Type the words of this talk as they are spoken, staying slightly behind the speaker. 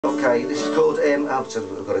Okay, this is called I've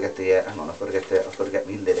got to get the hang on, I've got to get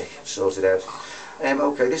me lyric sorted out.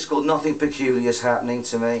 Okay, this is called Nothing Peculiar's Happening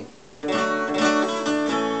to Me.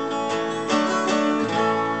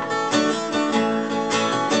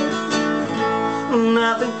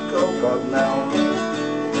 Nothing, oh God, no.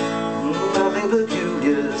 Nothing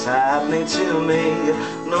peculiar's happening to me.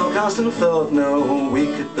 No constant thought, no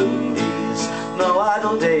wicked these. No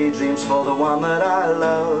idle daydreams for the one that I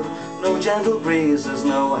love. No gentle breezes,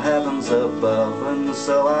 no heavens above. And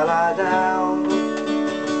so I lie down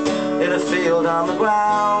in a field on the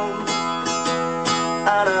ground,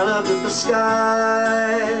 and I look at the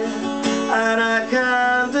sky, and I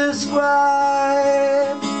can't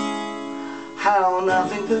describe how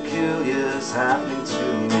nothing peculiar's happening to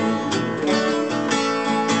me.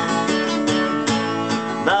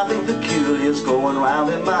 Nothing peculiar's going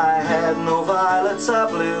round in my head. No violets are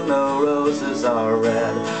blue, no roses are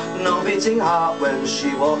red. No beating heart when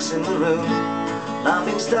she walks in the room.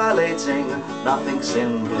 Nothing's dilating, nothing's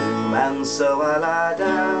in bloom. And so I lie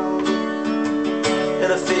down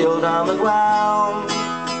in a field on the ground,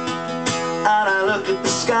 and I look at the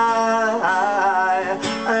sky,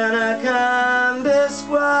 and I can't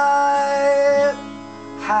describe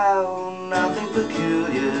how nothing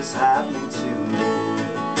peculiar's happening to me.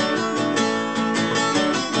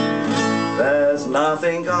 There's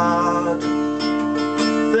nothing odd,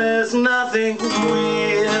 there's nothing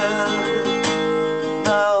weird,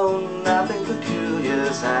 no, nothing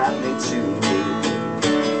peculiar's happening to me.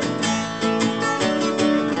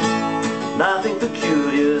 Nothing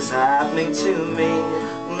peculiar's happening to me.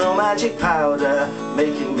 No magic powder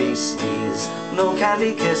making me sneeze. No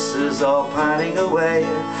candy kisses all pining away.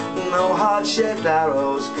 No heart-shaped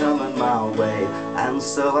arrows coming my way. And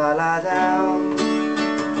so I lie down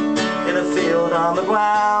in a field on the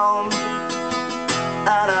ground,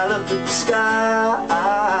 and I look at the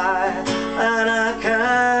sky, and I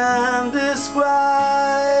can't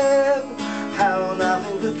describe how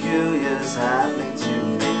nothing peculiar's happening to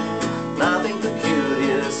me. Nothing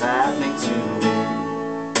peculiar's happening to me.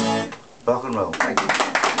 Rock and roll. Thank you.